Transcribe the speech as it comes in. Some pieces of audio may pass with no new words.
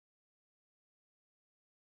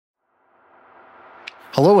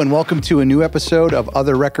Hello and welcome to a new episode of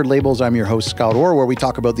Other Record Labels. I'm your host, Scott Orr, where we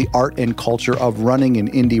talk about the art and culture of running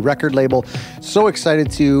an indie record label. So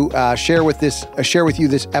excited to share with you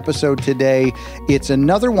this episode today. It's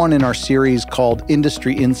another one in our series called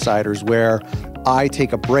Industry Insiders, where I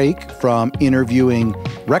take a break from interviewing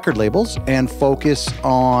record labels and focus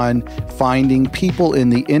on finding people in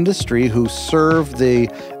the industry who serve the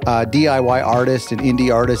DIY artist and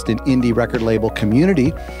indie record label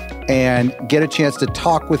community, and get a chance to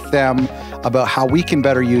talk with them about how we can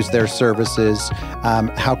better use their services,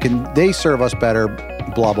 how can they serve us better,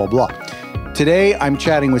 blah, blah, blah. Today, I'm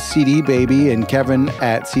chatting with CD Baby and Kevin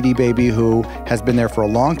at CD Baby, who has been there for a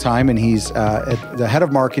long time, and he's the head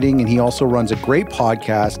of marketing, and he also runs a great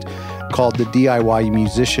podcast called The DIY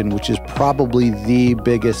Musician, which is probably the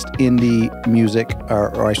biggest indie music,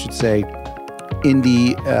 or I should say,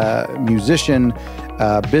 indie musician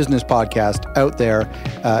business podcast out there.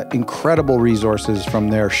 Incredible resources from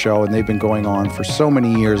their show, and they've been going on for so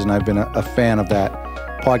many years, and I've been a fan of that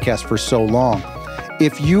podcast for so long.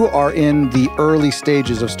 If you are in the early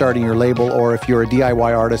stages of starting your label, or if you're a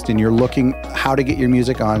DIY artist and you're looking how to get your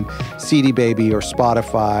music on CD Baby or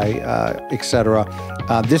Spotify, etc.,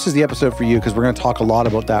 this is the episode for you, because we're going to talk a lot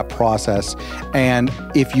about that process. And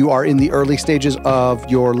if you are in the early stages of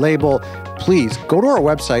your label, please go to our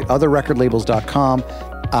website, otherrecordlabels.com.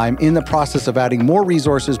 I'm in the process of adding more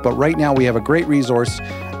resources, but right now we have a great resource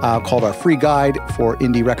called our free guide for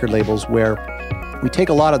indie record labels, where we take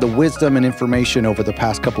a lot of the wisdom and information over the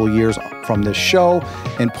past couple of years from this show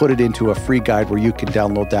and put it into a free guide where you can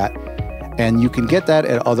download that. And you can get that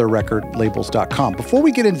at otherrecordlabels.com. Before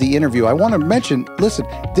we get into the interview, I want to mention, listen,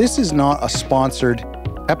 this is not a sponsored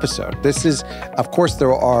episode. This is, of course,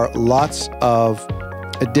 there are lots of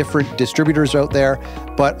different distributors out there,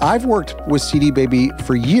 but I've worked with CD Baby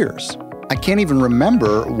for years. I can't even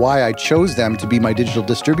remember why I chose them to be my digital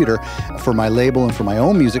distributor for my label and for my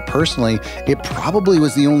own music personally. It probably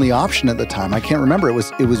was the only option at the time. I can't remember. It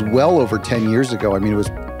was well over 10 years ago. I mean, it was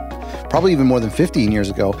probably even more than 15 years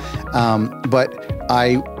ago. But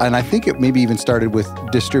I think it maybe even started with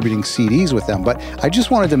distributing CDs with them. But I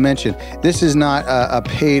just wanted to mention, this is not a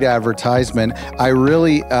paid advertisement.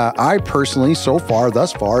 I personally,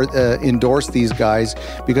 thus far, endorse these guys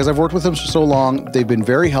because I've worked with them for so long. They've been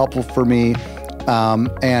very helpful for me.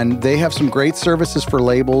 And they have some great services for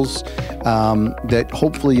labels that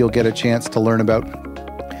hopefully you'll get a chance to learn about.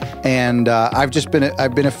 And I've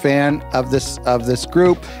been a fan of this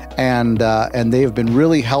group, and they have been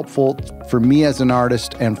really helpful for me as an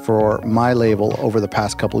artist and for my label over the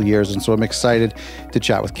past couple of years. And so I'm excited to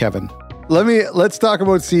chat with Kevin. Let's talk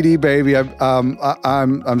about CD Baby.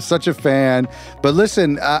 I'm such a fan. But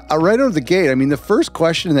listen, right out of the gate, I mean, the first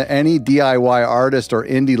question that any DIY artist or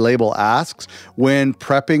indie label asks when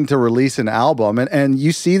prepping to release an album, and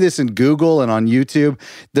you see this in Google and on YouTube,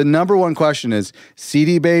 the number one question is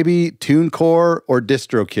CD Baby, TuneCore, or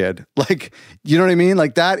DistroKid. Like, you know what I mean?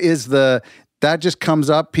 Like that just comes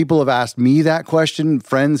up. People have asked me that question.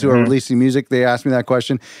 Friends who are releasing music, they ask me that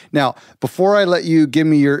question. Now, before I let you give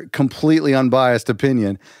me your completely unbiased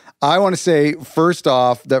opinion, I want to say, first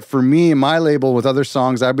off, that for me and my label with other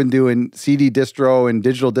songs, I've been doing CD distro and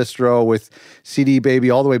digital distro with CD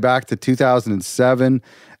Baby all the way back to 2007.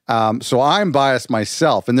 So I'm biased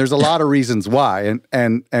myself, and there's a lot of reasons why,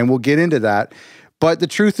 and we'll get into that. But the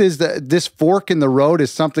truth is that this fork in the road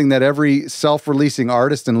is something that every self-releasing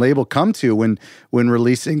artist and label come to when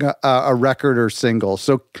releasing a record or single.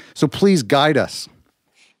 So please guide us.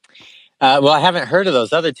 Well, I haven't heard of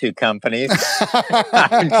those other two companies.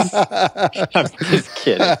 I'm just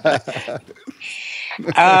kidding.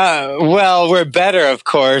 Well, we're better, of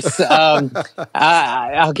course.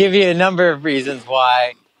 I'll give you a number of reasons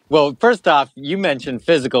why. Well, first off, you mentioned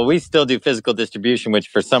physical. We still do physical distribution, which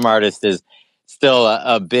for some artists is still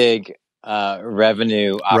a big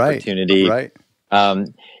revenue opportunity. Right.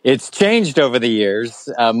 It's changed over the years.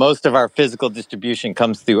 Most of our physical distribution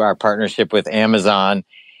comes through our partnership with Amazon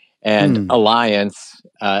and Alliance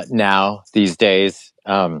now these days.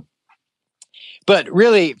 But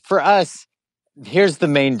really, for us, here's the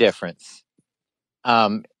main difference.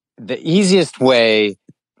 The easiest way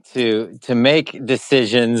to make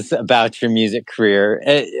decisions about your music career,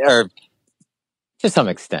 or to some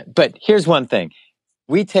extent. But here's one thing.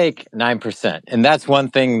 We take 9%. And that's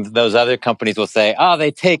one thing those other companies will say, oh,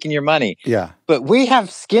 they've taken your money. Yeah. But we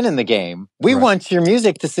have skin in the game. We want your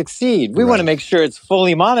music to succeed. We want to make sure it's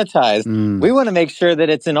fully monetized. We want to make sure that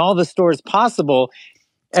it's in all the stores possible.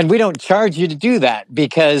 And we don't charge you to do that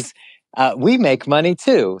because we make money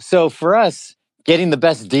too. So for us, getting the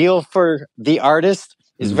best deal for the artist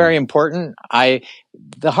is very important.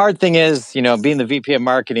 The hard thing is, being the VP of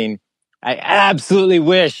marketing, I absolutely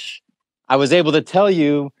wish I was able to tell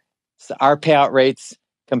you our payout rates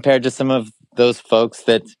compared to some of those folks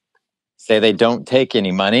that say they don't take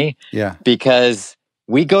any money. Yeah. Because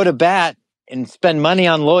we go to bat and spend money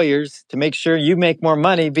on lawyers to make sure you make more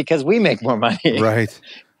money because we make more money.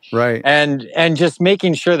 Right. And just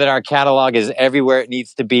making sure that our catalog is everywhere it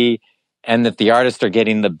needs to be and that the artists are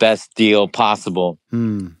getting the best deal possible.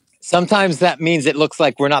 Sometimes that means it looks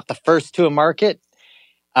like we're not the first to a market.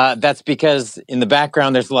 That's because in the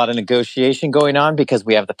background, there's a lot of negotiation going on because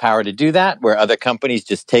we have the power to do that, where other companies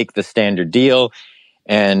just take the standard deal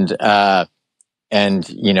and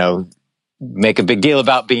make a big deal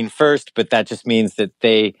about being first. But that just means that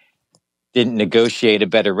they didn't negotiate a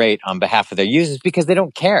better rate on behalf of their users because they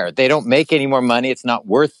don't care. They don't make any more money. It's not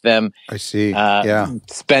worth them. I see.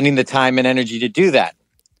 Spending the time and energy to do that.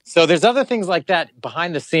 So there's other things like that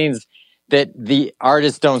behind the scenes that the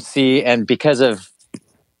artists don't see. And because of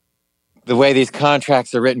the way these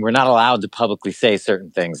contracts are written, we're not allowed to publicly say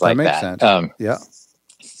certain things like that. Makes sense. Yeah.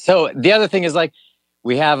 So the other thing is, like,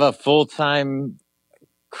 we have a full-time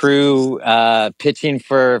crew pitching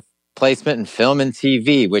for placement in film and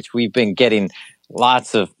TV, which we've been getting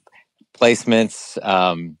lots of placements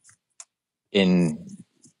in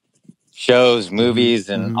shows, movies,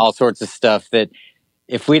 and all sorts of stuff that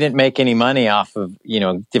if we didn't make any money off of,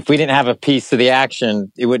 if we didn't have a piece of the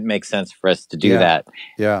action, it wouldn't make sense for us to do that.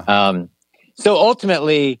 Yeah. So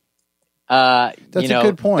ultimately, that's a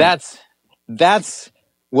good point. That's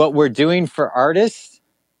what we're doing for artists.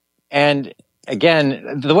 And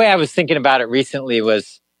again, the way I was thinking about it recently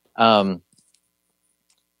was, if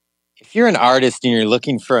you're an artist and you're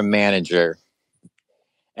looking for a manager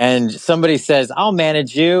and somebody says, I'll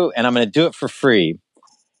manage you and I'm going to do it for free.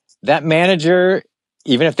 That manager,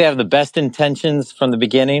 even if they have the best intentions from the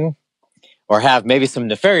beginning or have maybe some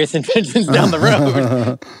nefarious intentions down the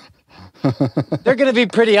road, they're going to be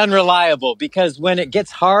pretty unreliable because when it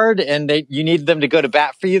gets hard and you need them to go to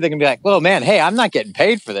bat for you, they're going to be like, well, man, hey, I'm not getting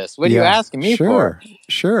paid for this. What are you asking me for?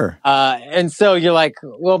 Sure. And so you're like,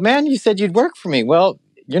 well, man, you said you'd work for me. Well,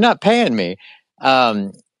 you're not paying me.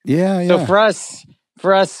 So for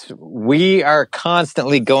us, we are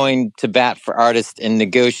constantly going to bat for artists and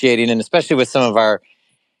negotiating, and especially with some of our,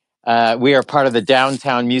 we are part of the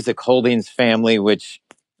Downtown Music Holdings family, which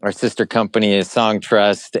our sister company is Song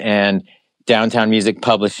Trust and Downtown Music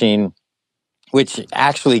Publishing, which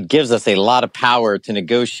actually gives us a lot of power to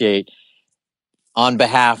negotiate on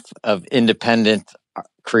behalf of independent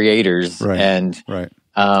creators. And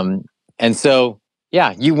so,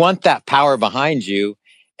 yeah, you want that power behind you,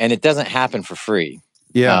 and it doesn't happen for free.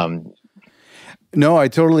 Yeah. No, I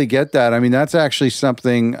totally get that. I mean, that's actually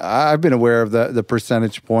something I've been aware of the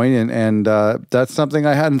percentage point, and that's something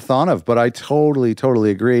I hadn't thought of. But I totally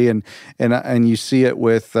agree, and you see it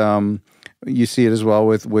with you see it as well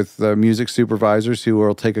with music supervisors who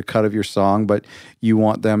will take a cut of your song, but you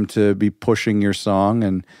want them to be pushing your song,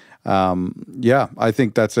 and yeah, I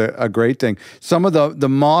think that's a great thing. Some of the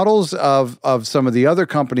models of some of the other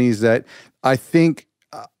companies that I think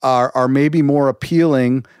are maybe more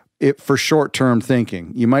appealing for short-term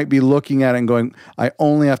thinking. You might be looking at it and going, I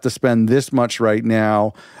only have to spend this much right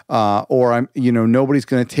now, or nobody's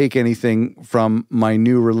going to take anything from my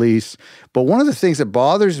new release. But one of the things that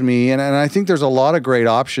bothers me, and I think there's a lot of great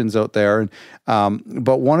options out there,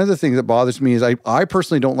 but one of the things that bothers me is I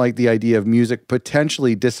personally don't like the idea of music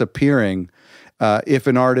potentially disappearing if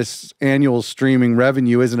an artist's annual streaming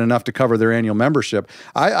revenue isn't enough to cover their annual membership.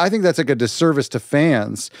 I think that's like a disservice to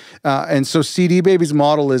fans. And so CD Baby's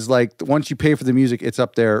model is like, once you pay for the music, it's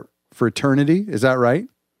up there for eternity. Is that right?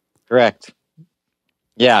 Correct.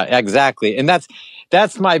 Yeah, exactly. And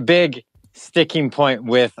that's my big sticking point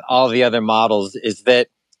with all the other models, is that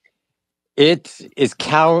it is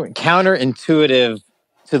counterintuitive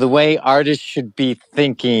to the way artists should be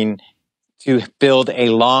thinking to build a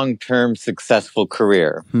long-term successful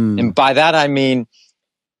career. And by that, I mean,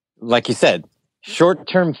 like you said,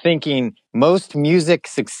 short-term thinking. Most music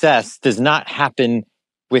success does not happen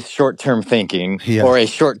with short-term thinking or a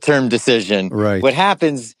short-term decision. Right. What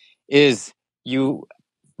happens is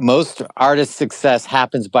most artist success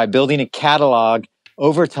happens by building a catalog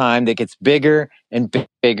over time that gets bigger and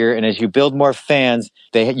bigger. And as you build more fans,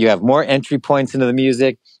 you have more entry points into the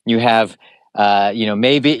music. You have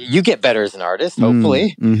maybe you get better as an artist,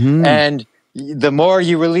 hopefully. And the more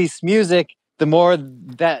you release music, the more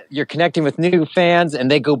that you're connecting with new fans,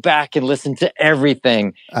 and they go back and listen to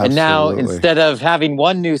everything. Absolutely. And now, instead of having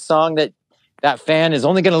one new song that fan is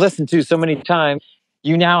only going to listen to so many times,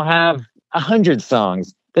 you now have 100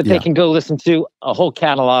 songs that they can go listen to a whole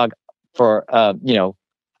catalog for, you know,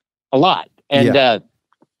 a lot.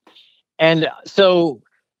 And so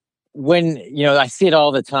when, you know, I see it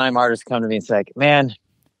all the time, artists come to me and say, like, man,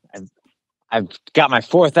 I've got my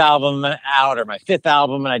 4th album out or my 5th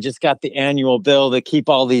album, and I just got the annual bill to keep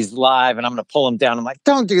all these live, and I'm going to pull them down. I'm like,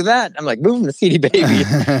 don't do that. I'm like, move them to CD Baby.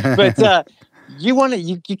 But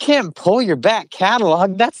you can't pull your back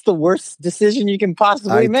catalog. That's the worst decision you can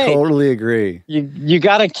possibly make. I totally agree. You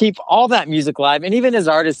got to keep all that music live. And even as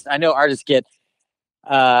artists, I know artists get,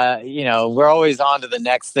 you know, we're always on to the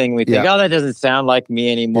next thing. We think, oh, that doesn't sound like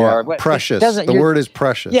me anymore. Yeah. Precious. The word is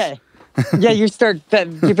precious. Yeah. You're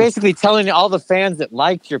basically telling all the fans that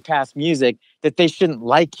liked your past music that they shouldn't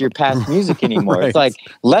like your past music anymore. Right. It's like,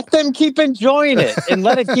 let them keep enjoying it and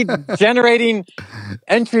let it keep generating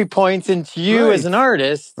entry points into you as an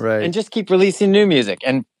artist, and just keep releasing new music.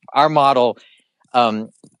 And our model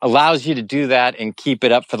allows you to do that and keep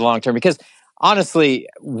it up for the long term. Because honestly,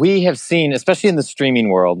 we have seen, especially in the streaming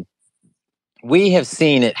world, we have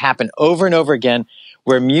seen it happen over and over again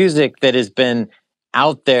where music that has been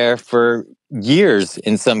out there for years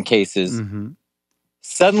in some cases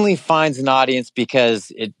suddenly finds an audience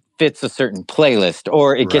because it fits a certain playlist,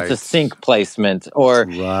 or it gets a sync placement, or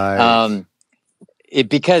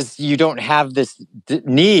because you don't have this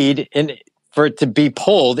need for it to be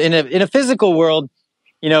pulled in a physical world.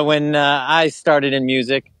 You know, when I started in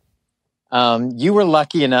music, you were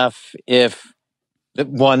lucky enough if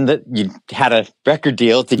that you had a record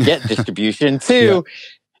deal to get distribution. Two,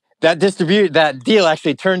 that deal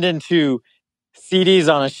actually turned into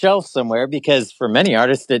CDs on a shelf somewhere, because for many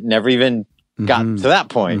artists it never even got to that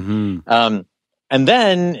point. And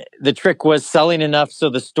then the trick was selling enough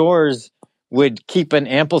so the stores would keep an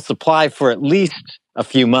ample supply for at least a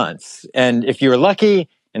few months. And if you were lucky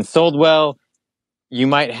and sold well, you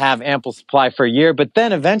might have ample supply for a year. But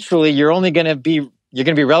then eventually you're going to be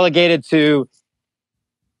relegated to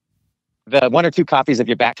the 1 or 2 copies of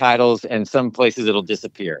your back titles, and some places it'll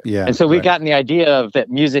disappear. And so we've gotten the idea of that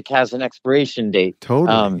music has an expiration date.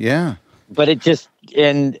 But it just,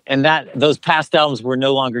 and that those past albums were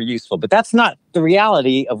no longer useful. But that's not the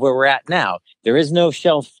reality of where we're at now. There is no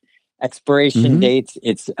shelf expiration dates.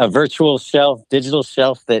 It's a virtual shelf, digital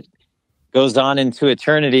shelf that goes on into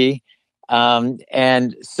eternity.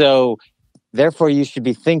 And so therefore you should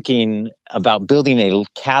be thinking about building a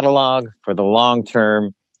catalog for the long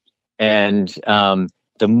term. And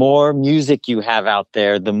the more music you have out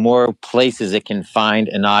there, the more places it can find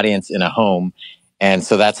an audience in a home. And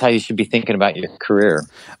so that's how you should be thinking about your career.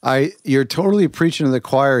 You're totally preaching to the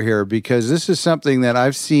choir here, because this is something that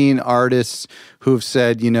I've seen artists who've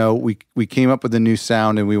said, you know, we came up with a new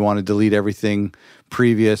sound and we want to delete everything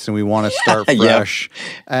previous and we want to start fresh.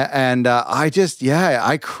 And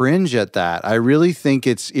I cringe at that. I really think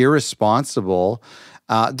it's irresponsible.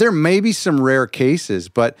 There may be some rare cases,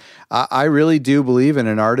 but I really do believe in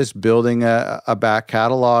an artist building a back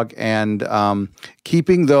catalog and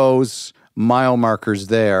keeping those mile markers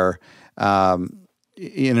there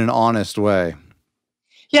in an honest way.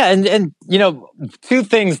 Yeah, and you know, 2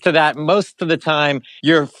 things to that. Most of the time,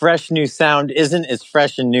 your fresh new sound isn't as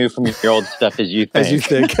fresh and new from your old stuff as you think. As you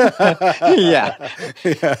think.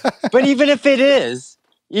 But even if it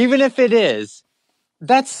is,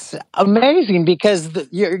 that's amazing, because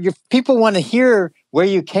your people want to hear where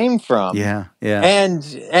you came from.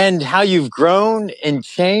 And how you've grown and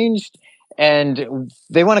changed, and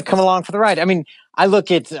they want to come along for the ride. I mean, I look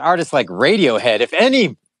at artists like Radiohead. If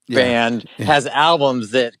any band has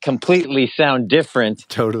albums that completely sound different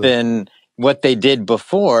than what they did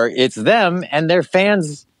before, it's them, and their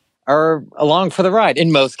fans are along for the ride.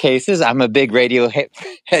 In most cases, I'm a big Radiohead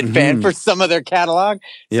fan for some of their catalog.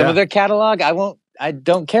 Some of their catalog I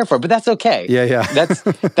don't care for, but that's okay.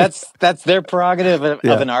 That's their prerogative of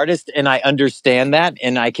an artist, and I understand that,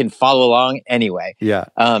 and I can follow along anyway.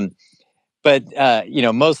 But you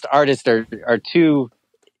know, most artists are too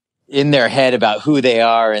in their head about who they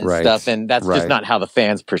are and stuff, and that's just not how the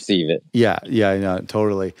fans perceive it. No,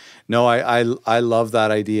 totally. No, I love that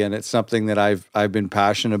idea, and it's something that I've been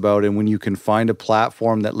passionate about. And when you can find a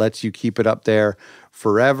platform that lets you keep it up there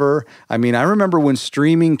forever. I mean, I remember when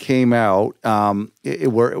streaming came out,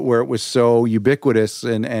 where it was so ubiquitous,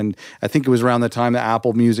 and I think it was around the time that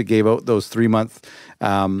Apple Music gave out those 3-month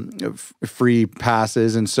free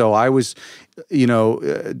passes, and so I was, you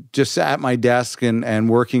know, just at my desk and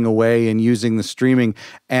working away and using the streaming,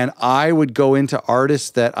 and I would go into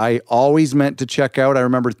artists that I always meant to check out. I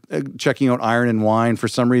remember checking out Iron and Wine. For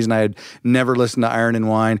some reason, I had never listened to Iron and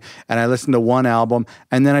Wine, and I listened to one album,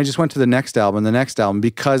 and then I just went to the next album,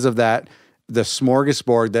 because of that the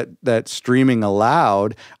smorgasbord that streaming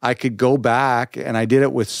allowed, I could go back, and I did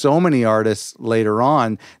it with so many artists later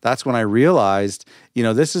on. That's when I realized,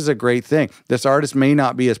 this is a great thing. This artist may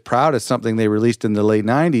not be as proud as something they released in the late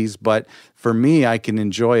 90s, but for me, I can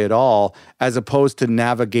enjoy it all, as opposed to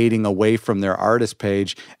navigating away from their artist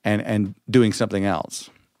page and doing something else.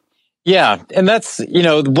 Yeah. And that's,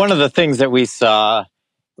 one of the things that we saw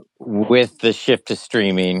with the shift to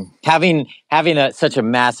streaming, having such a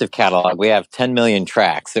massive catalog. We have 10 million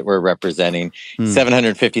tracks that we're representing,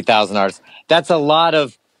 750,000 artists. That's a lot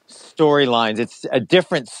of storylines. It's a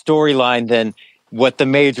different storyline than what the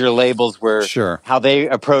major labels were, how they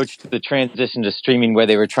approached the transition to streaming, where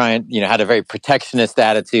they were trying, had a very protectionist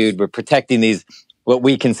attitude. We're protecting these, what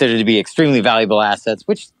we consider to be extremely valuable assets,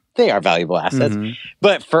 which they are valuable assets.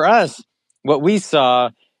 But for us, what we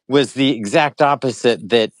saw was the exact opposite,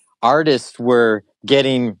 that artists were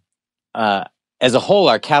getting, as a whole,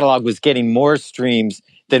 our catalog was getting more streams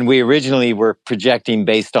than we originally were projecting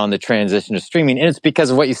based on the transition to streaming. And it's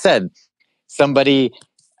because of what you said. Somebody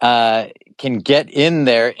can get in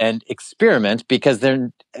there and experiment, because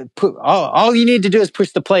they're all you need to do is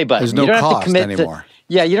push the play button. There's no cost anymore.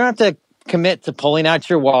 You don't have to commit to pulling out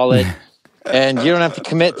your wallet. And you don't have to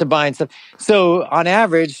commit to buying stuff. So on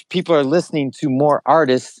average, people are listening to more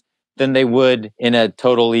artists than they would in a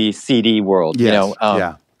totally CD world. Yes.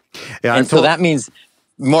 And so that means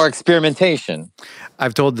more experimentation.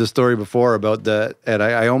 I've told this story before about and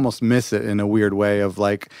I almost miss it in a weird way, of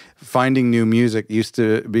like finding new music. Used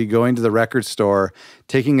to be going to the record store,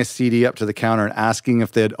 taking a CD up to the counter and asking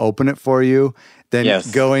if they'd open it for you, then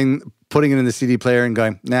putting it in the CD player and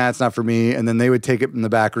going, nah, it's not for me. And then they would take it in the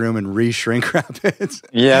back room and re-shrink wrap it.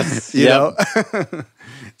 Yes. you know?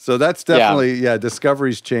 So that's definitely,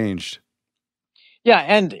 discovery's changed. Yeah.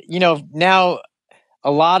 And, now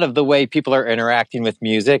a lot of the way people are interacting with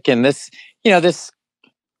music, and this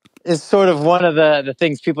is sort of one of the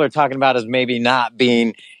things people are talking about as maybe not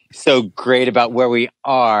being so great about where we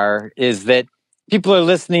are, is that people are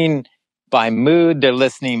listening by mood. They're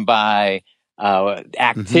listening by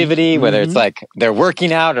activity, whether it's like they're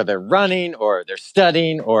working out or they're running or they're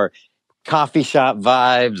studying or coffee shop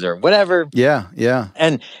vibes or whatever. Yeah.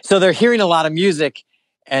 And so they're hearing a lot of music,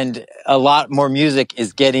 and a lot more music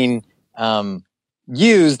is getting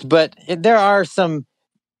used. But there are some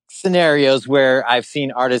scenarios where I've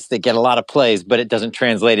seen artists that get a lot of plays, but it doesn't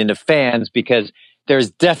translate into fans, because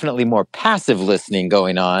there's definitely more passive listening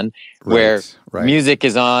going on, where music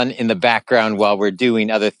is on in the background while we're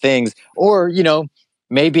doing other things. Or,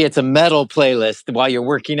 maybe it's a metal playlist while you're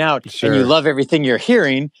working out, and you love everything you're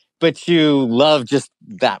hearing, but you love just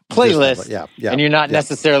that playlist. And you're not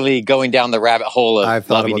necessarily going down the rabbit hole of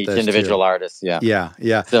loving each individual artist.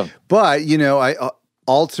 Yeah. So, but,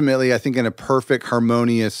 ultimately, I think in a perfect,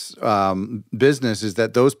 harmonious business is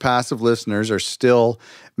that those passive listeners are still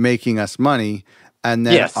making us money. And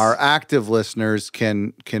then our active listeners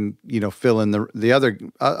can fill in the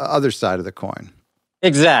other side of the coin.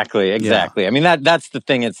 Exactly. Yeah. I mean, that's the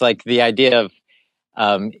thing. It's like the idea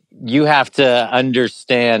of you have to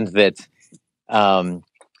understand that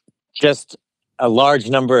just a large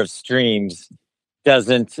number of streams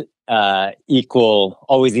doesn't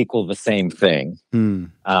always equal the same thing.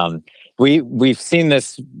 We've seen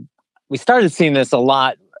this. We started seeing this a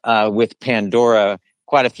lot with Pandora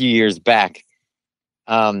quite a few years back.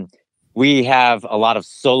 We have a lot of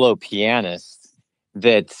solo pianists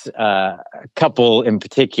that a couple in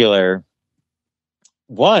particular,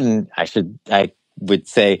 one I would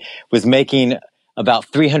say was making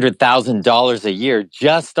about $300,000 a year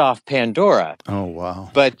just off Pandora. Oh,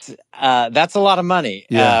 wow. But that's a lot of money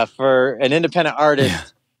for an independent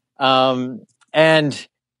artist. And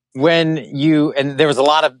there's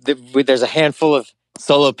a handful of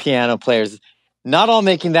solo piano players, not all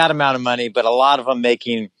making that amount of money, but a lot of them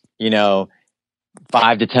making, $5,000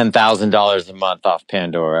 to $10,000 a month off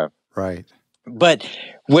Pandora. Right. But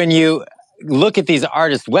when you look at these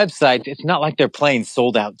artist websites, it's not like they're playing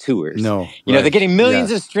sold out tours. No. They're getting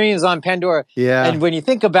millions of streams on Pandora. Yeah. And when you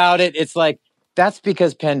think about it, it's like, that's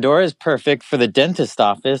because Pandora is perfect for the dentist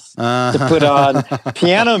office to put on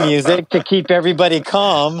piano music to keep everybody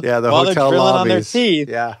calm while they're drilling on their teeth.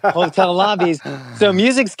 Hotel lobbies. So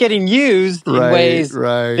music's getting used in ways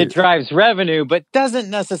that drives revenue, but doesn't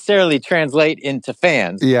necessarily translate into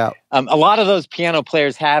fans. Yeah. A lot of those piano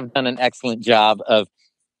players have done an excellent job of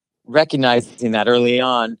recognizing that early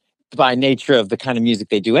on, by nature of the kind of music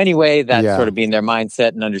they do anyway, that sort of being their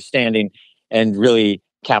mindset and understanding, and really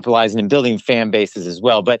capitalizing and building fan bases as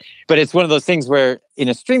well. But it's one of those things where in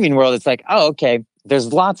a streaming world, it's like, oh, okay,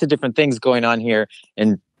 there's lots of different things going on here.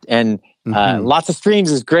 And Lots of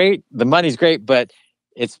streams is great. The money's great, but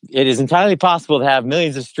it is entirely possible to have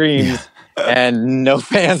millions of streams and no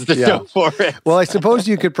fans to show for it. Well, I suppose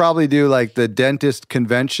you could probably do like the dentist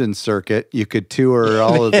convention circuit. You could tour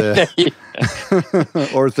all of the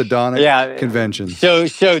orthodontic conventions.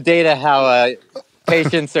 Show data how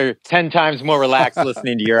patients are 10 times more relaxed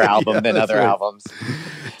listening to your album than other albums.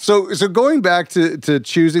 So going back to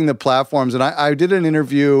choosing the platforms, and I did an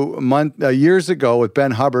interview years ago with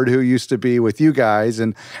Ben Hubbard, who used to be with you guys,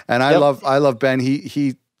 and I love Ben.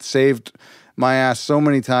 He saved my ass so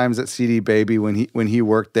many times at CD Baby when he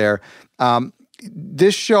worked there.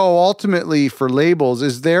 This show ultimately for labels,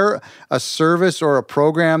 is there a service or a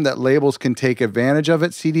program that labels can take advantage of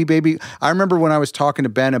at CD Baby? I remember when I was talking to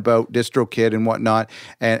Ben about DistroKid and whatnot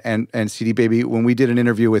and CD Baby, when we did an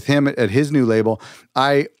interview with him at his new label,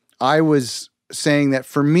 I was saying that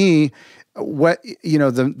for me,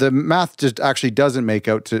 the math just actually doesn't make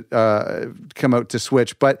out to come out to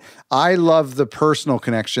switch, but I love the personal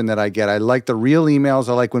connection that I get. I like the real emails.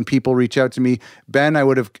 I like when people reach out to me. Ben, I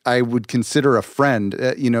would consider a friend.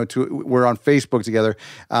 We're on Facebook together,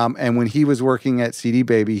 and when he was working at CD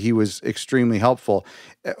Baby, he was extremely helpful.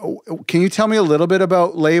 Can you tell me a little bit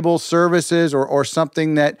about label services or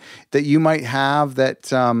something that you might have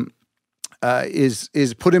that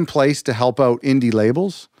is put in place to help out indie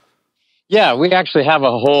labels? Yeah, we actually have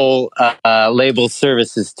a whole label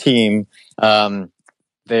services team.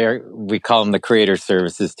 We call them the creator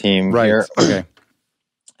services team. Right. Here. Okay.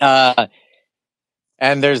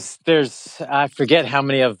 And there's I forget how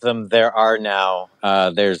many of them there are now.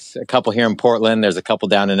 There's a couple here in Portland. There's a couple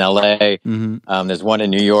down in LA. Mm-hmm. There's one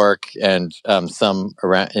in New York and some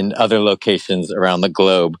around in other locations around the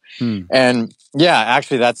globe. And yeah,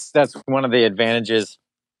 actually, that's one of the advantages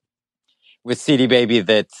with CD Baby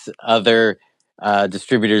that other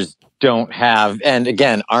distributors don't have, and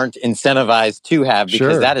again, aren't incentivized to have,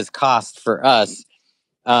 because that is cost for us.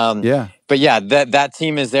 But yeah, that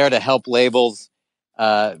team is there to help labels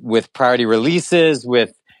with priority releases,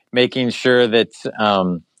 with making sure that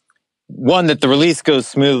one, that the release goes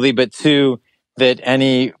smoothly, but two, that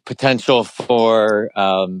any potential for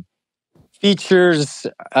features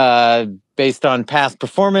based on past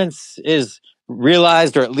performance is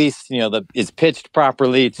realized, or at least is pitched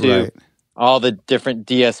properly to all the different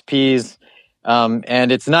DSPs.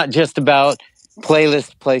 And it's not just about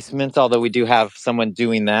playlist placement, although we do have someone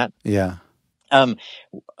doing that.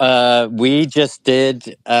 We just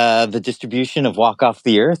did the distribution of Walk Off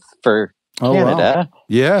the Earth for Canada. Wow.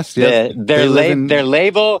 Yes. Their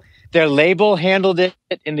label handled it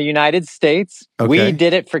in the United States. We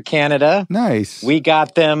did it for Canada. Nice. We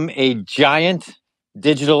got them a giant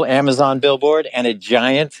digital Amazon billboard and a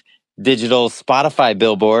giant digital Spotify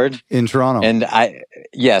billboard in Toronto. And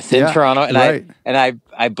in Toronto. And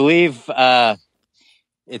I believe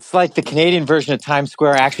it's like the Canadian version of Times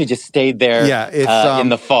Square. I actually just stayed there in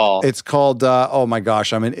the fall. It's called oh my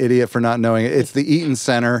gosh, I'm an idiot for not knowing it. It's the Eaton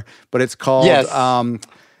Center, but it's called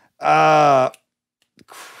oh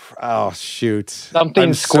shoot. Something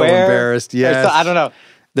I'm Square. So embarrassed. Yes. I don't know.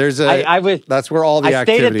 There's that's where all the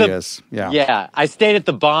activity is. Yeah. I stayed at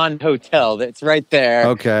the Bond Hotel. That's right there.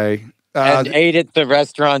 Okay. And ate at the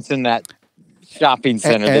restaurants in that shopping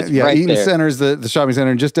center. That's right Eaton there. Center's the shopping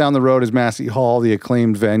center. And just down the road is Massey Hall, the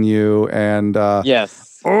acclaimed venue. And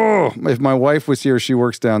yes. Oh, if my wife was here, she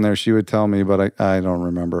works down there, she would tell me, but I don't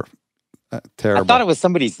remember. Terrible. I thought it was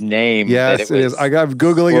somebody's name. Yes, it is. I'm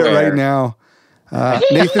Googling it right now.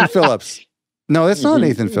 Nathan Phillips. No, that's not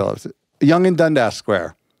Nathan Phillips. Yonge and Dundas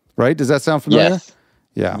Square. Right? Does that sound familiar? Yes.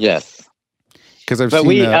 Yeah. Yes. Because I've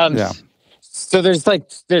seen that. So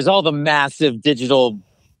there's all the massive digital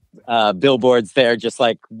billboards there, just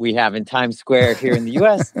like we have in Times Square here in the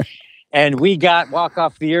U.S. And we got Walk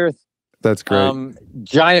Off the Earth. That's great.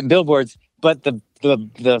 Giant billboards. But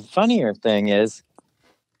the funnier thing is,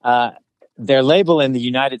 their label in the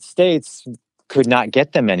United States could not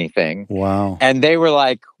get them anything. Wow. And they were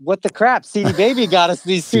like, what the crap? CD Baby got us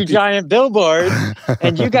these two giant billboards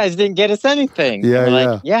and you guys didn't get us anything.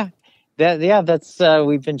 That's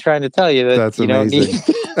we've been trying to tell you that that's you amazing.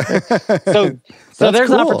 Don't need so there's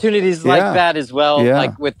cool. Opportunities like that as well,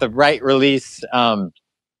 like with the right release.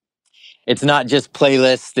 It's not just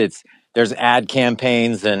playlists, there's ad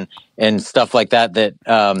campaigns and stuff like that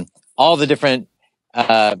all the different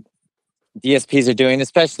DSPs are doing,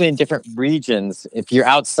 especially in different regions. If you're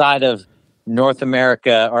outside of North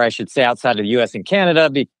America, or I should say outside of the US and Canada,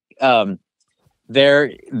 there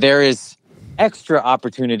is extra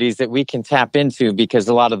opportunities that we can tap into, because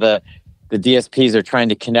a lot of the DSPs are trying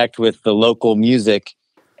to connect with the local music,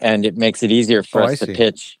 and it makes it easier for us to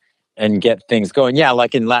pitch and get things going. Yeah,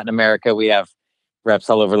 like in Latin America, we have reps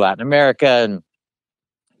all over Latin America, and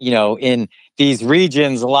in these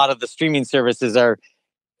regions, a lot of the streaming services are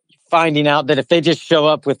finding out that if they just show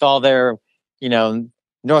up with all their,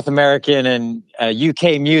 North American and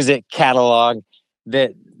UK music catalog,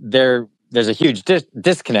 that there's a huge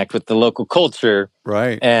disconnect with the local culture,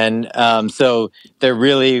 right? And so they're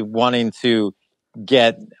really wanting to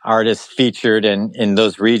get artists featured in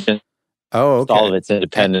those regions. Oh, okay. All of it's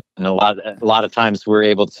independent, and a lot of times we're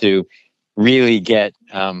able to really get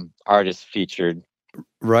artists featured.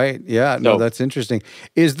 Right. Yeah. No, that's interesting.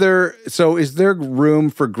 Is there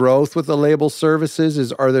room for growth with the label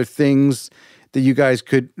services? Are there things that you guys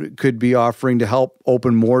could be offering to help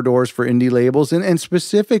open more doors for indie labels, and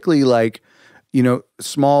specifically like,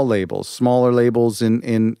 smaller labels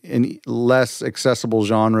in less accessible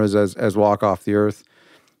genres as Walk Off the Earth?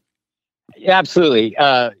 Yeah, absolutely.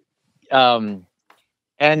 And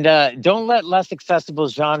don't let less accessible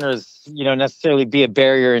genres, necessarily be a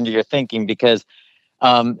barrier into your thinking, because,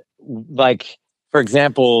 like, for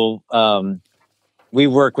example, we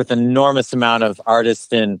work with an enormous amount of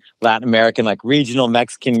artists in Latin American, like regional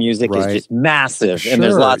Mexican music is just massive, and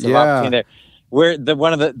there's lots of opportunity there. We're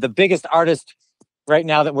one of the biggest artists right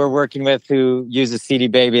now that we're working with who uses CD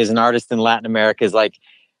Baby as an artist in Latin America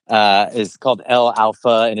is called El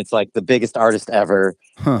Alpha, and it's like the biggest artist ever.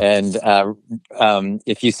 Huh. And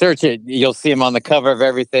if you search it, you'll see him on the cover of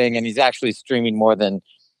everything, and he's actually streaming more than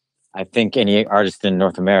I think any artist in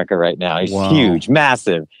North America right now. He's huge,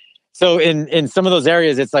 massive. So in some of those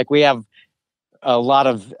areas, it's like we have a lot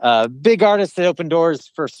of big artists that open doors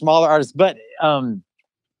for smaller artists. But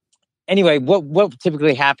anyway, what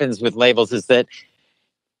typically happens with labels is that,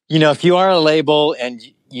 if you are a label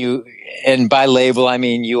and by label, I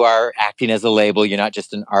mean, you are acting as a label. You're not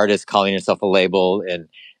just an artist calling yourself a label.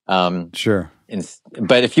 And sure.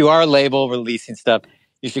 But if you are a label releasing stuff,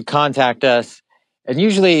 you should contact us. And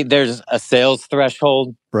usually there's a sales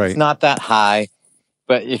threshold. Right. It's not that high.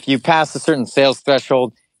 But if you pass a certain sales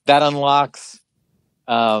threshold, that unlocks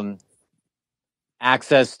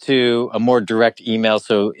access to a more direct email.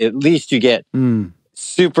 So at least you get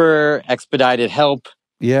super expedited help.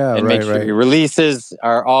 Yeah, and make sure your releases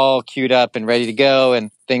are all queued up and ready to go,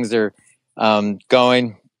 and things are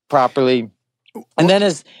going properly. And then,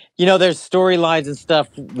 as there's storylines and stuff.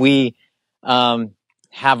 We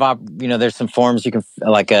have there's some forms you can,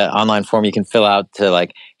 like an online form you can fill out to,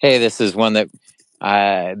 like, hey, this is one that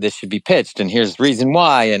this should be pitched, and here's the reason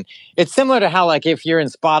why. And it's similar to how, like, if you're in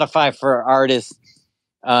Spotify for artists,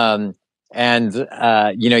 and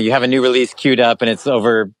you have a new release queued up, and it's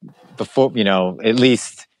over before, at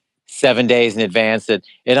least 7 days in advance, it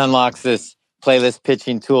unlocks this playlist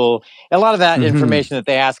pitching tool. A lot of that information that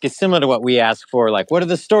they ask is similar to what we ask for. Like, what are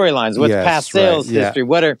the storylines? What's past sales history?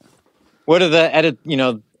 What are the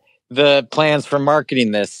the plans for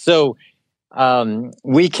marketing this? So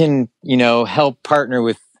we can, help partner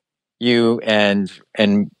with you and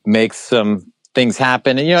make some things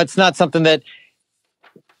happen. And, it's not something that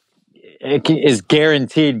is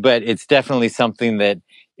guaranteed, but it's definitely something that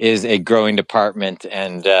is a growing department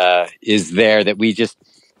and is there, that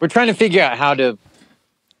we're trying to figure out how to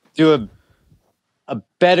do a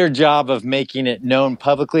better job of making it known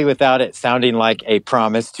publicly without it sounding like a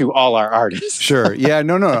promise to all our artists. Sure. Yeah,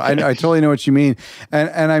 no. I totally know what you mean.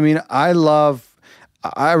 And I mean, I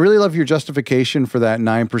really love your justification for that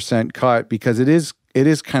 9% cut, because it is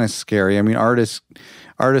kind of scary. I mean, artists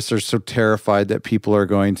are so terrified that people are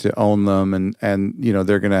going to own them, and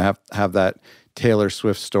they're going to have that Taylor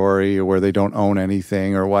Swift story where they don't own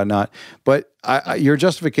anything or whatnot. But your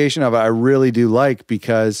justification of it, I really do like,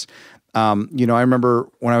 because I remember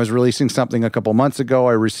when I was releasing something a couple months ago,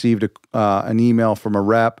 I received an email from a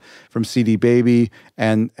rep from CD Baby,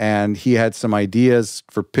 and he had some ideas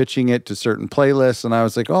for pitching it to certain playlists, and I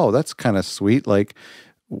was like, oh, that's kind of sweet. Like,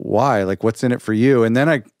 why? Like, what's in it for you? And then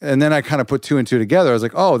I kind of put two and two together. I was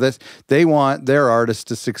like, oh, they want their artists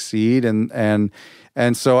to succeed, and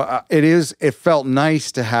so it felt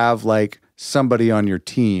nice to have like somebody on your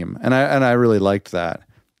team, and I really liked that.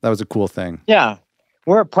 That was a cool thing. Yeah,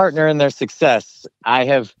 we're a partner in their success. I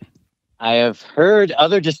have heard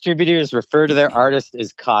other distributors refer to their artists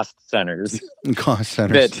as cost centers. Cost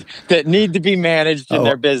centers that need to be managed in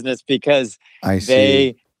their business, because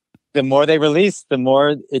the more they release, the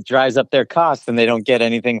more it drives up their costs, and they don't get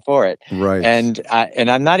anything for it. Right. And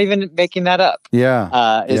I'm not even making that up.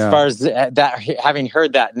 Yeah. As far as that, having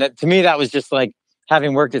heard that, and to me, that was just like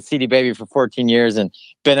having worked at CD Baby for 14 years and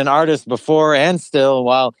been an artist before and still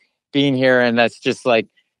while being here. And that's just like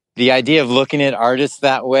the idea of looking at artists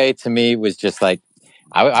that way, to me, was just like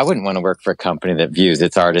I wouldn't want to work for a company that views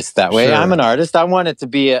its artists that way. Sure. I'm an artist. I want it to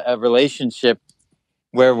be a relationship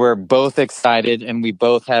where we're both excited and we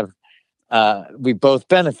both benefit,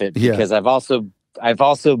 because I've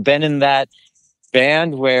also been in that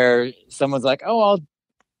band where someone's like, oh, I'll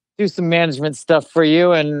do some management stuff for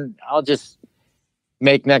you and I'll just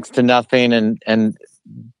make next to nothing, and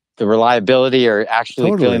the reliability or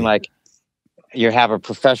actually feeling like you have a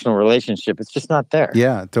professional relationship, it's just not there.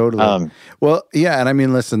 Yeah, totally. Well, yeah, and I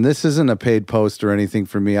mean, listen, this isn't a paid post or anything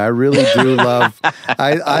for me. I really do love,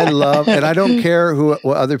 I love, and I don't care what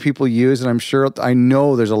other people use, and I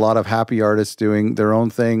know there's a lot of happy artists doing their own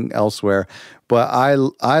thing elsewhere, but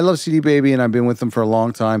I love CD Baby, and I've been with them for a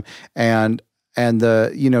long time, and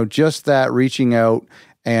the, just that reaching out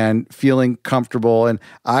and feeling comfortable. And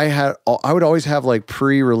I would always have like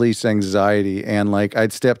pre-release anxiety, and like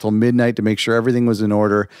I'd stay up till midnight to make sure everything was in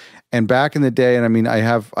order. And back in the day, and I mean, I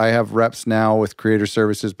have reps now with creator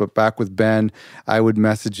services, but back with Ben, I would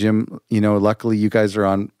message him, luckily you guys are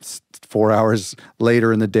on 4 hours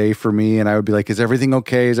later in the day for me. And I would be like, is everything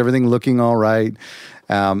okay? Is everything looking all right?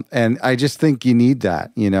 And I just think you need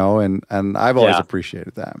that, and I've always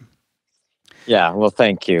appreciated that. Yeah, well,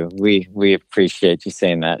 thank you. We appreciate you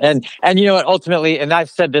saying that. And you know what, ultimately, and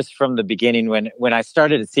I've said this from the beginning, when I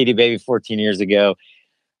started at CD Baby 14 years ago,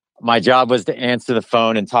 my job was to answer the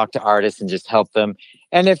phone and talk to artists and just help them.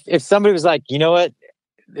 And if somebody was like, you know what,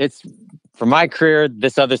 it's for my career,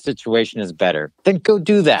 this other situation is better, then go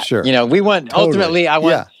do that. Sure. We want ultimately, I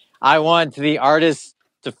want the artists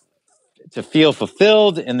to feel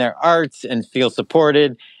fulfilled in their arts and feel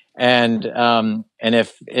supported. And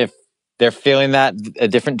if they're feeling that a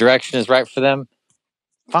different direction is right for them,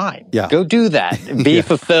 fine. Yeah. Go do that. Be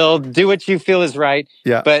fulfilled. Do what you feel is right.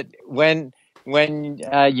 Yeah. But when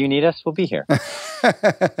you need us, we'll be here.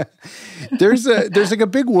 There's like a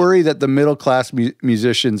big worry that the middle class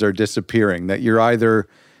musicians are disappearing, that you're either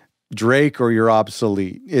Drake or you're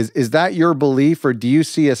obsolete. Is that your belief, or do you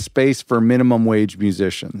see a space for minimum wage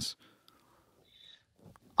musicians?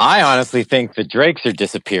 I honestly think the Drakes are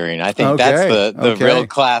disappearing. I think that's the real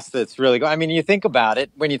class that's really going. I mean, you think about it.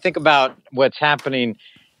 When you think about what's happening,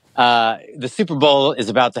 the Super Bowl is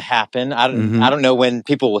about to happen. I don't know when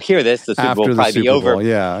people will hear this. The Super Bowl will probably be over.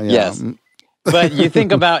 Yeah. Yes. But you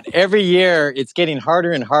think about every year, it's getting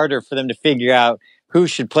harder and harder for them to figure out who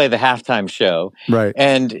should play the halftime show. Right.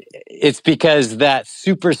 And it's because that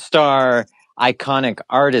superstar, iconic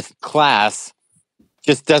artist class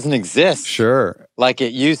just doesn't exist. Sure. Like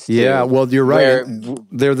it used to. Yeah, well, you're right.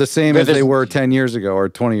 They're the same as they were 10 years ago or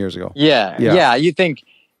 20 years ago. Yeah. You think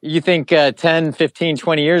 10, 15,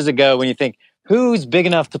 20 years ago, when you think, who's big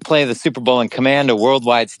enough to play the Super Bowl and command a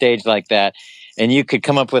worldwide stage like that? And you could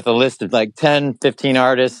come up with a list of like 10, 15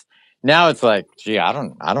 artists. Now it's like, gee, I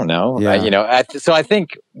don't know. Yeah. So I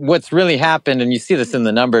think what's really happened, and you see this in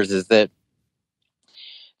the numbers, is that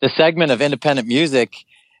the segment of independent music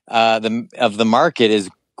of the market is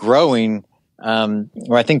growing.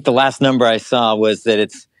 Or I think the last number I saw was that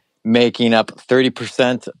it's making up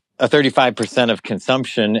 35% of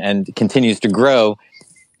consumption and continues to grow.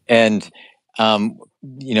 And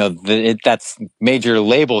that's major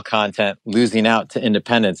label content losing out to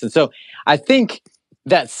independents. And so I think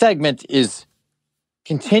that segment is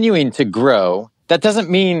continuing to grow. That doesn't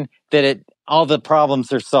mean that all the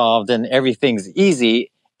problems are solved and everything's easy.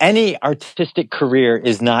 Any artistic career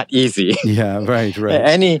is not easy. Yeah,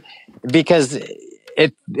 right. Because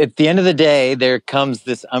at the end of the day, there comes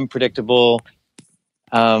this unpredictable,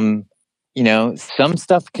 some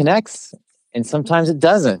stuff connects and sometimes it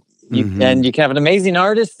doesn't. And you can have an amazing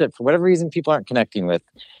artist that for whatever reason people aren't connecting with.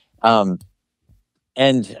 Or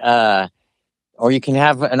you can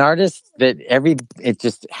have an artist that it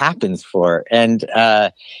just happens for. And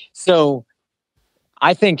so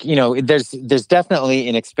I think, there's definitely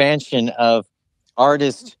an expansion of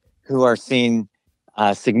artists who are seeing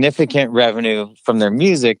significant revenue from their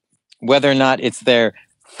music, whether or not it's their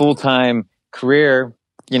full-time career.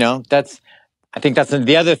 I think that's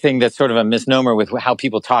the other thing that's sort of a misnomer with how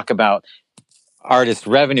people talk about artist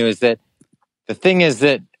revenue, is that the thing is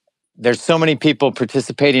that there's so many people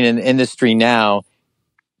participating in the industry now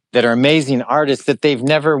that are amazing artists that they've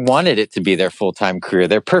never wanted it to be their full-time career.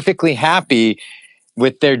 They're perfectly happy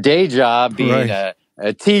with their day job being a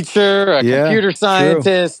teacher, a computer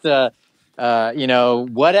scientist,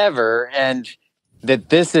 whatever, and that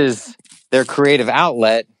this is their creative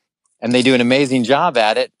outlet and they do an amazing job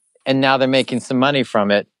at it. And now they're making some money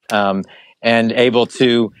from it and able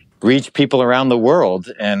to reach people around the world.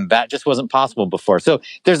 And that just wasn't possible before. So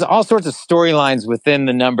there's all sorts of storylines within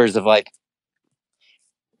the numbers of like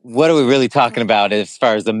what are we really talking about as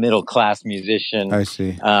far as the middle class musician? I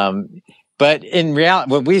see. But in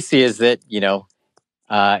reality, what we see is that,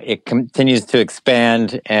 it continues to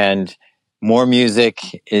expand, and more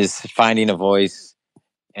music is finding a voice.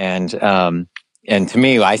 And to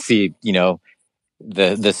me, I see, the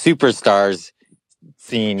superstars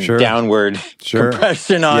seeing downward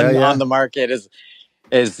compression on the market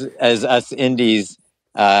as us indies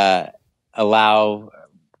allow,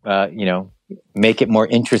 make it more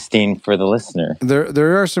interesting for the listener.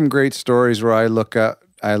 There are some great stories where I look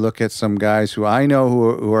at some guys who I know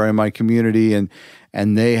who are in my community,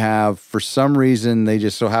 and they have, for some reason, they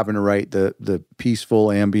just so happen to write the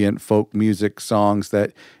peaceful ambient folk music songs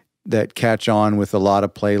that catch on with a lot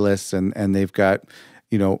of playlists, and they've got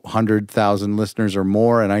 100,000 listeners or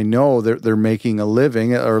more, and I know they're making a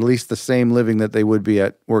living, or at least the same living that they would be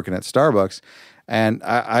working at Starbucks. And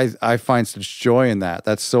I find such joy in that.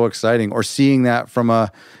 That's so exciting. Or seeing that from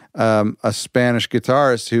a Spanish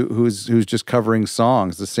guitarist who's just covering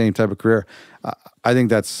songs, the same type of career. I think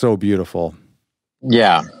that's so beautiful.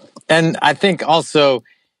 Yeah, and I think also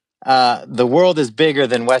the world is bigger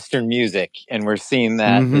than Western music, and we're seeing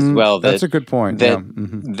that as well. That's a good point.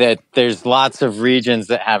 That there's lots of regions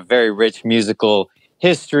that have very rich musical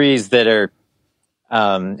histories that are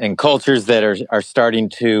and cultures that are starting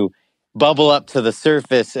to bubble up to the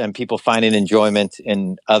surface, and people finding enjoyment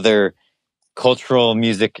in other cultural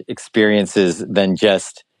music experiences than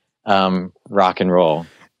just rock and roll.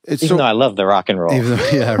 Even though I love the rock and roll.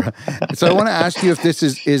 So I want to ask you if this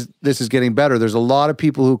is getting better. There's a lot of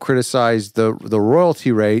people who criticize the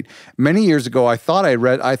royalty rate. Many years ago, I thought I'd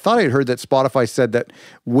heard that Spotify said that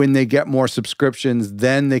when they get more subscriptions,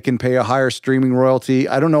 then they can pay a higher streaming royalty.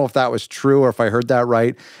 I don't know if that was true or if I heard that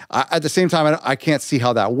right. At the same time, I can't see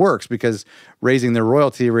how that works, because raising their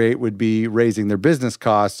royalty rate would be raising their business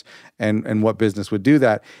costs, and what business would do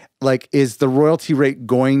that? Like, is the royalty rate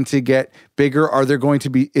going to get bigger?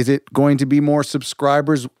 Is it going to be more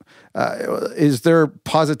subscribers? Is there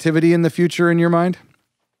positivity in the future in your mind?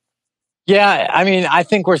 Yeah, I mean, I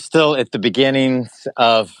think we're still at the beginnings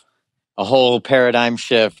of a whole paradigm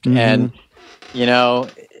shift. And,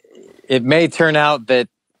 it may turn out that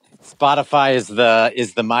Spotify is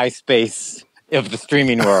the MySpace of the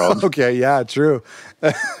streaming world. Okay, yeah, true.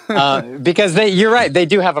 Because you're right, they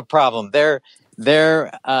do have a problem. Their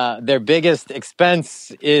biggest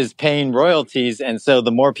expense is paying royalties, and so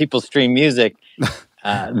the more people stream music,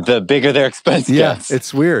 the bigger their expense gets. Yeah,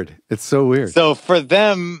 it's weird. It's so weird. So for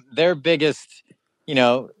them, their biggest,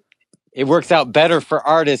 it works out better for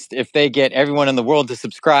artists if they get everyone in the world to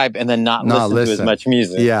subscribe and then not listen to as much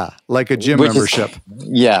music. Yeah, like a gym membership.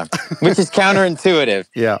 Which is counterintuitive.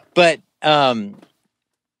 Yeah. But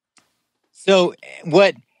so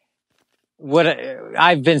what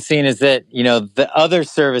I've been seeing is that, the other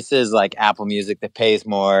services like Apple Music that pays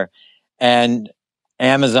more, and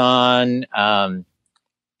Amazon,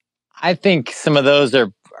 I think some of those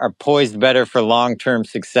are poised better for long-term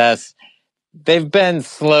success. They've been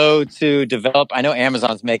slow to develop. I know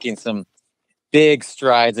Amazon's making some big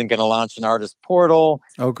strides and going to launch an artist portal.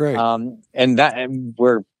 Oh, great. And that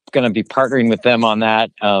we're going to be partnering with them on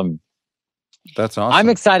that. That's awesome. I'm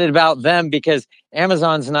excited about them because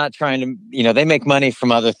Amazon's not trying to, they make money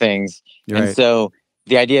from other things. Right. And so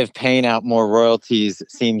the idea of paying out more royalties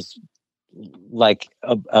seems like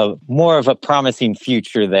a more of a promising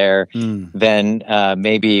future there than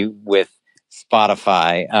maybe with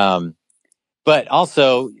Spotify. But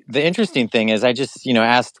also the interesting thing is I just,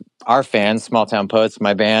 asked our fans, Small Town Poets,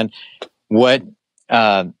 my band, what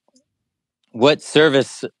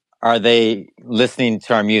service are they listening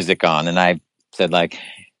to our music on? And I said, like,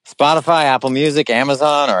 Spotify, Apple Music,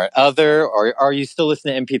 Amazon, or other, or are you still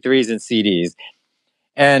listening to MP3s and CDs?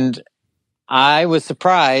 And I was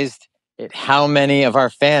surprised at how many of our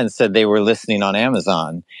fans said they were listening on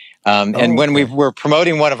Amazon. When we were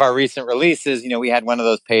promoting one of our recent releases, we had one of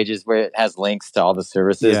those pages where it has links to all the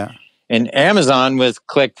services. Yeah. And Amazon was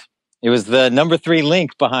clicked. It was the number 3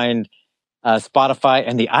 link behind Spotify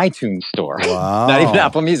and the iTunes store. Wow. Not even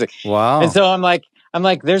Apple Music. Wow. And so I'm like,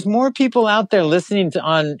 there's more people out there listening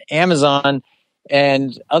on Amazon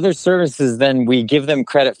and other services than we give them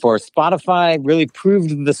credit for. Spotify really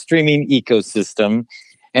proved the streaming ecosystem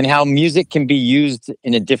and how music can be used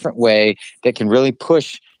in a different way that can really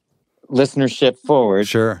push listenership forward.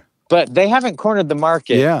 Sure. But they haven't cornered the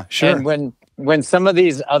market. Yeah, sure. And when some of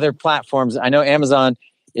these other platforms, I know Amazon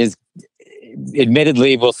is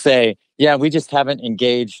admittedly will say, yeah, we just haven't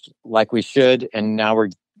engaged like we should, and now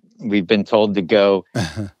we've been told to go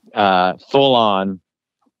full on.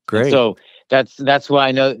 Great. And so that's why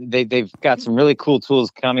I know they've got some really cool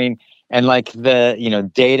tools coming, and like the,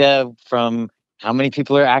 data from how many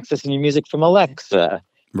people are accessing your music from Alexa,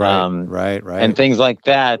 Right. and things like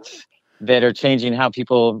that are changing how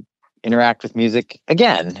people interact with music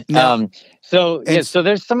again. Now, So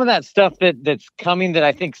there's some of that stuff that's coming that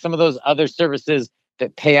I think some of those other services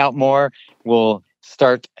that pay out more will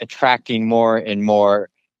start attracting more and more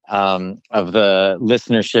of the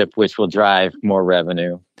listenership, which will drive more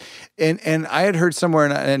revenue. And I had heard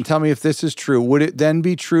somewhere, and tell me if this is true, would it then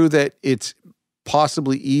be true that it's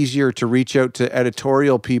possibly easier to reach out to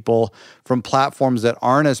editorial people from platforms that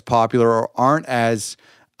aren't as popular or aren't as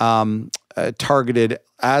targeted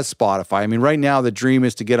as Spotify? I mean, right now the dream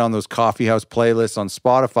is to get on those coffee house playlists on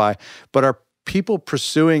Spotify, but are people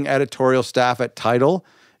pursuing editorial staff at Tidal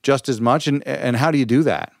just as much? And how do you do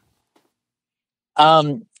that?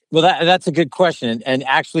 Well, that's a good question. And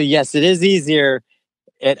actually, yes, it is easier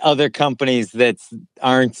at other companies that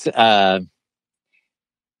aren't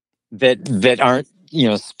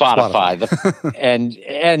Spotify.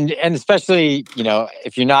 and especially,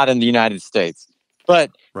 if you're not in the United States.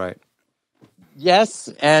 But right. Yes,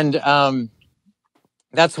 and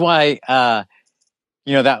that's why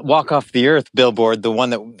that Walk Off the Earth billboard, the one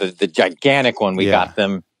that the gigantic one we got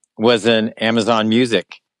them, was an Amazon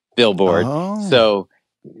Music billboard. Oh. So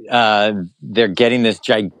they're getting this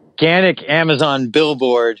gigantic Amazon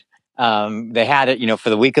billboard. They had it, for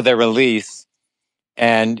the week of their release,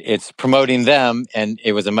 and it's promoting them. And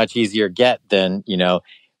it was a much easier get than,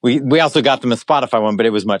 we also got them a Spotify one, but it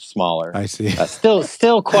was much smaller. I see.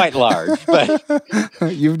 Still quite large, but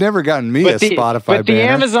you've never gotten me a Spotify But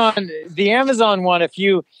banner. the Amazon one, if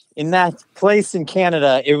you, in that place in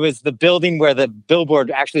Canada, it was the building where the billboard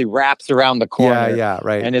actually wraps around the corner. Yeah,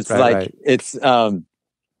 right. And it's right. it's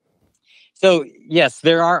so yes,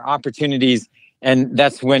 there are opportunities, and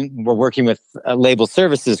that's when we're working with a label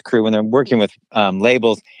services crew. When they're working with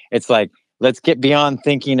labels, it's like, let's get beyond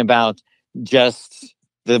thinking about just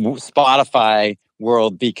the Spotify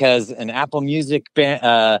world, because an Apple Music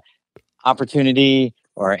opportunity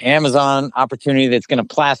or Amazon opportunity that's going to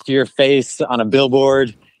plaster your face on a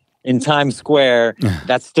billboard in Times Square,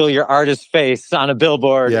 that's still your artist's face on a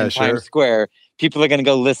billboard in Times Square. People are going to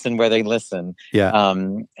go listen where they listen. Yeah.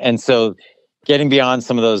 And so getting beyond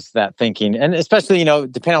some of that thinking, and especially,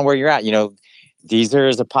 depending on where you're at, Deezer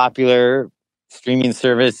is a popular streaming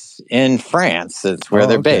service in France. It's where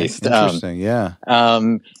they're based. Interesting. Yeah.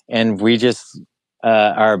 And we just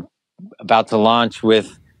are about to launch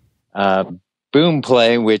with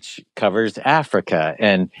Boomplay, which covers Africa.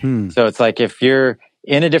 And so it's like, if you're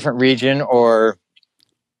in a different region or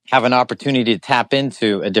have an opportunity to tap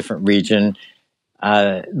into a different region,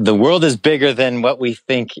 the world is bigger than what we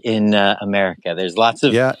think in America. There's lots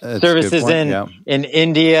of services in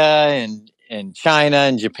India and China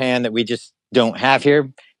and Japan that we just don't have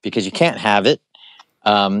here, because you can't have it.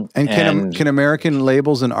 And can American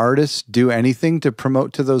labels and artists do anything to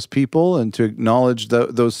promote to those people and to acknowledge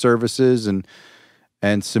those services and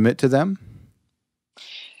submit to them?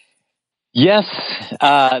 Yes,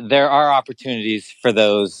 there are opportunities for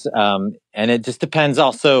those, and it just depends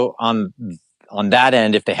also on that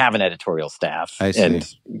end, if they have an editorial staff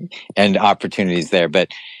and opportunities there. But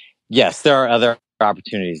yes, there are other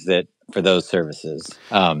opportunities for those services.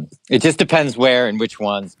 It just depends where and which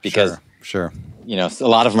ones, because sure. A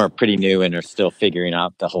lot of them are pretty new and are still figuring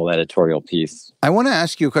out the whole editorial piece. I want to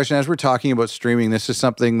ask you a question. As we're talking about streaming, this is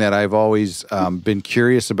something that I've always been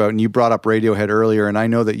curious about. And you brought up Radiohead earlier, and I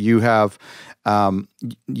know that you have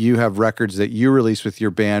records that you released with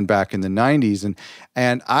your band back in the 90s.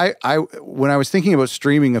 And I when I was thinking about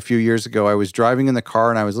streaming a few years ago, I was driving in the car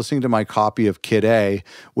and I was listening to my copy of Kid A,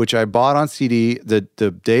 which I bought on CD the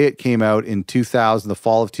day it came out in 2000, the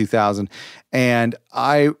fall of 2000. And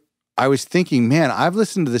I was thinking, man, I've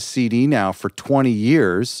listened to this CD now for 20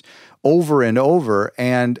 years over and over,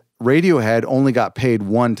 and Radiohead only got paid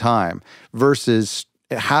one time, versus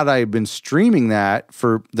had I been streaming that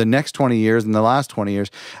for the next 20 years and the last 20 years.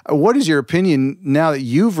 What is your opinion now that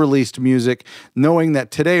you've released music, knowing that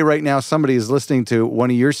today, right now, somebody is listening to one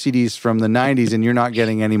of your CDs from the 90s and you're not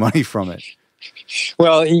getting any money from it?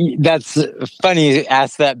 Well, that's funny you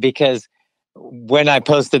ask that, because when I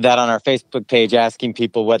posted that on our Facebook page asking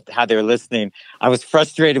people how they were listening, I was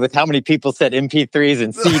frustrated with how many people said MP3s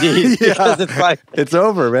and CDs. Because it's like, it's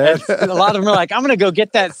over, man. A lot of them are like, I'm going to go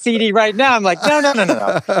get that CD right now. I'm like, no.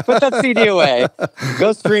 Put that CD away.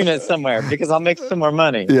 Go stream it somewhere, because I'll make some more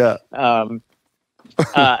money. Yeah. That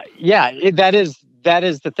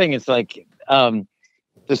is the thing. It's like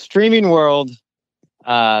the streaming world,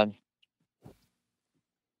 the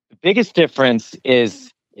biggest difference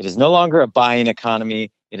is it is no longer a buying economy.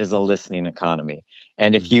 It is a listening economy.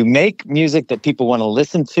 And if you make music that people want to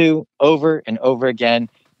listen to over and over again,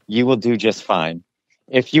 you will do just fine.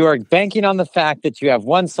 If you are banking on the fact that you have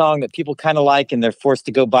one song that people kind of like and they're forced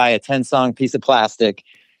to go buy a 10-song piece of plastic,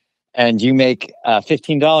 and you make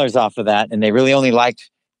 $15 off of that, and they really only liked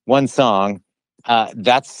one song,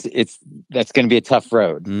 that's going to be a tough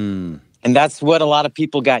road. And that's what a lot of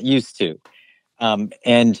people got used to.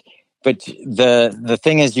 But the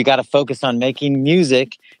thing is, you got to focus on making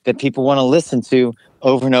music that people want to listen to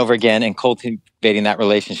over and over again, and cultivating that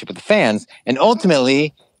relationship with the fans. And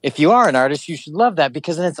ultimately, if you are an artist, you should love that,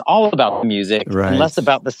 because then it's all about the music and less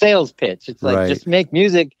about the sales pitch. It's like, just make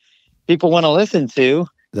music people want to listen to.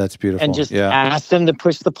 That's beautiful. And just ask them to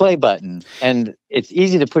push the play button. And it's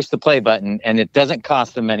easy to push the play button, and it doesn't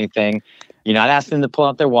cost them anything. You're not asking them to pull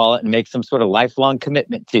out their wallet and make some sort of lifelong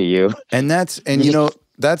commitment to you. And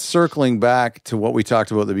that's circling back to what we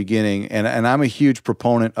talked about at the beginning. And I'm a huge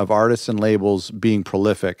proponent of artists and labels being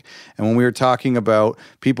prolific. And when we were talking about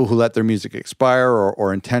people who let their music expire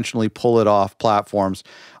or intentionally pull it off platforms,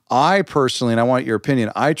 I personally, and I want your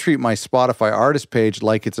opinion, I treat my Spotify artist page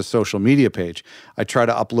like it's a social media page. I try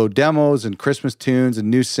to upload demos and Christmas tunes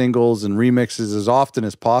and new singles and remixes as often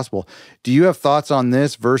as possible. Do you have thoughts on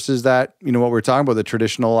this versus that, what we're talking about, the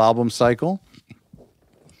traditional album cycle?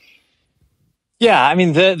 Yeah, I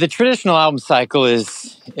mean, the traditional album cycle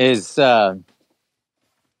is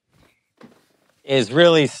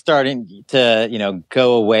really starting to,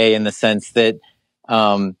 go away, in the sense that,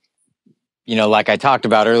 like I talked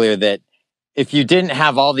about earlier, that if you didn't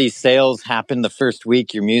have all these sales happen the first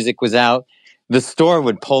week your music was out, the store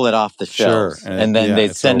would pull it off the shelves, and then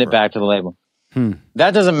they'd send it back to the label.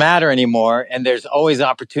 That doesn't matter anymore, and there's always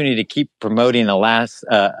opportunity to keep promoting a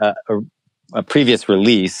previous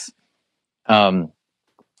release, and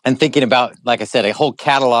thinking about, like I said, a whole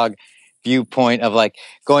catalog viewpoint of like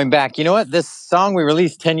going back, this song we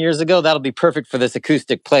released 10 years ago, that'll be perfect for this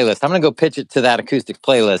acoustic playlist. I'm going to go pitch it to that acoustic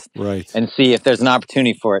playlist and see if there's an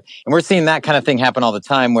opportunity for it. And we're seeing that kind of thing happen all the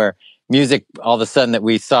time, where music, all of a sudden, that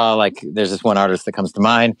we saw, like there's this one artist that comes to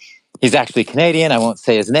mind. He's actually Canadian. I won't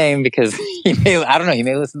say his name because he may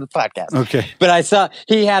listen to the podcast. Okay. But I saw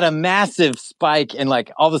he had a massive spike, and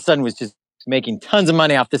like all of a sudden was just making tons of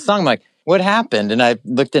money off this song. I'm like, what happened? And I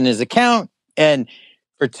looked in his account, and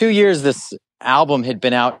for 2 years, this album had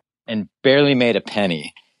been out and barely made a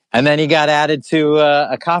penny. And then he got added to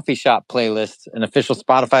a coffee shop playlist, an official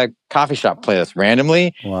Spotify coffee shop playlist,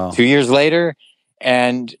 randomly. Wow. 2 years later,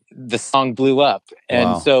 and the song blew up.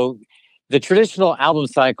 And so the traditional album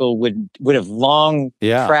cycle would have long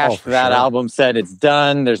crashed that album, said it's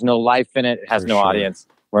done, there's no life in it, it has no audience,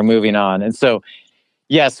 we're moving on. And so,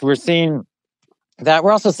 yes, we're seeing that.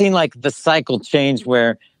 We're also seeing like the cycle change,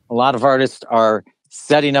 where a lot of artists are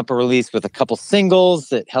setting up a release with a couple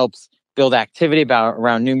singles. It helps build activity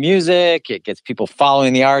around new music. It gets people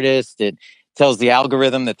following the artist. It tells the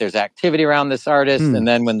algorithm that there's activity around this artist. And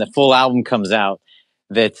then when the full album comes out,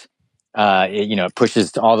 that it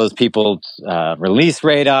pushes to all those people's release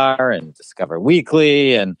radar and Discover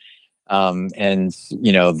Weekly and all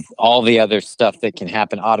the other stuff that can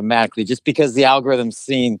happen automatically, just because the algorithm's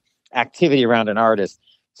seeing activity around an artist.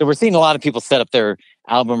 So we're seeing a lot of people set up their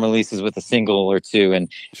album releases with a single or two, and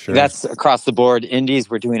that's across the board. Indies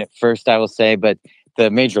were doing it first, I will say, but the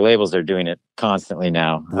major labels are doing it constantly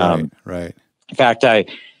now. Right. In fact,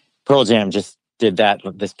 Pearl Jam just did that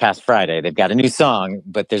this past Friday. They've got a new song,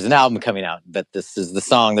 but there's an album coming out. But this is the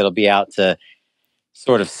song that'll be out to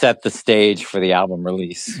sort of set the stage for the album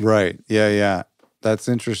release. Right. Yeah. That's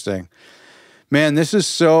interesting. Man, this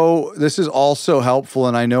is all so helpful,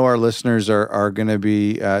 and I know our listeners are going to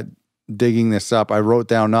be digging this up. I wrote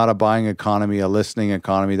down not a buying economy, a listening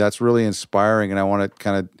economy. That's really inspiring, and I want to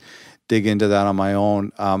kind of dig into that on my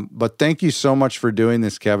own. But thank you so much for doing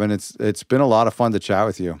this, Kevin. It's been a lot of fun to chat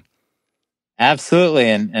with you. Absolutely,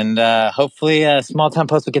 and hopefully Small Town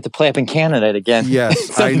Post will get to play up in Canada again.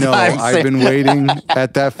 Yes, I know. I've been waiting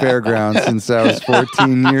at that fairground since I was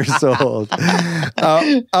 14 years old.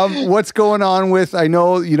 What's going on with? I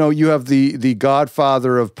know you have the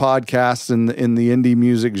godfather of podcasts in the indie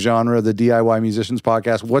music genre, the DIY Musicians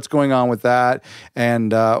Podcast. What's going on with that,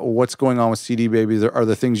 and what's going on with CD Baby? Are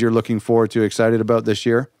the things you're looking forward to, excited about this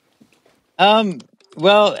year?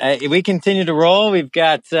 Well, we continue to roll. We've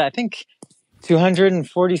got I think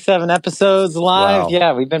 247 episodes live. Wow.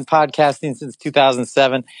 Yeah, we've been podcasting since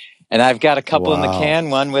 2007, and I've got a couple in the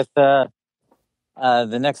can. One with the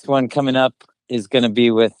next one coming up is going to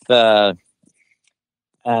be with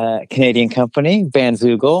Canadian company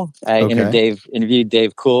Bandzoogle. I interviewed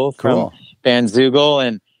Dave Cool from Bandzoogle,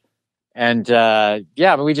 and yeah,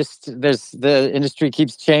 but the industry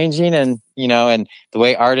keeps changing, and and the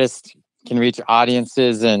way artists can reach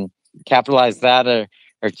audiences and capitalize that are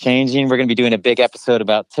changing. We're going to be doing a big episode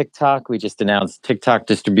about TikTok. We just announced TikTok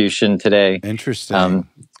distribution today. Interesting.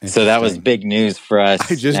 So that was big news for us.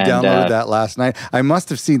 I just downloaded that last night. I must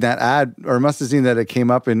have seen that ad, or must have seen that it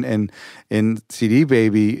came up in CD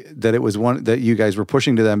Baby, that it was one that you guys were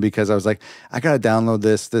pushing to them, because I was like, I got to download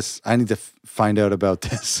this. I need to find out about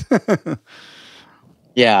this.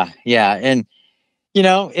 Yeah. And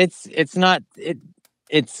it's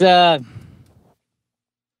to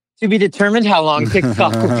be determined how long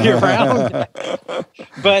TikTok will be around.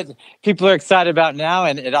 But people are excited about now,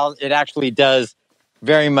 and it actually does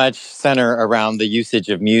very much center around the usage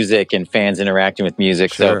of music and fans interacting with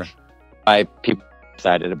music. Sure. So people are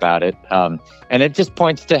excited about it. And it just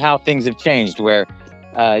points to how things have changed, where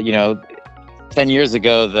 10 years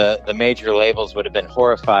ago, the major labels would have been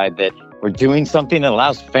horrified that we're doing something that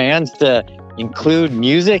allows fans to include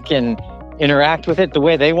music and interact with it the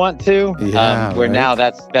way they want to. Yeah, where now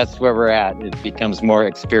that's where we're at. It becomes more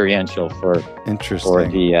experiential for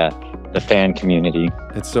the fan community.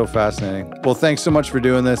 It's so fascinating. Well, thanks so much for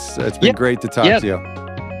doing this. It's been great to talk to you.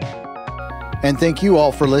 And thank you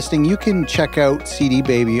all for listening. You can check out CD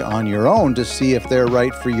Baby on your own to see if they're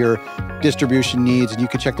right for your distribution needs. And you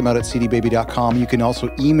can check them out at cdbaby.com. You can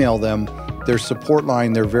also email them. Their support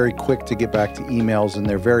line, they're very quick to get back to emails, and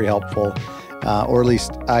they're very helpful. Or at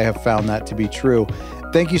least I have found that to be true.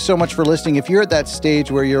 Thank you so much for listening. If you're at that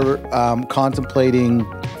stage where you're contemplating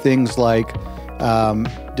things like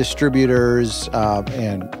distributors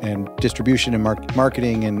and distribution and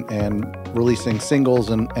marketing and releasing singles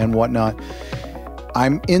and whatnot,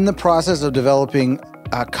 I'm in the process of developing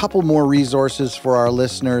a couple more resources for our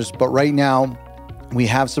listeners. But right now, we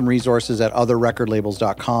have some resources at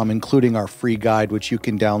otherrecordlabels.com, including our free guide, which you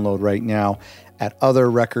can download right now at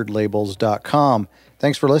otherrecordlabels.com.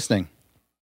 Thanks for listening.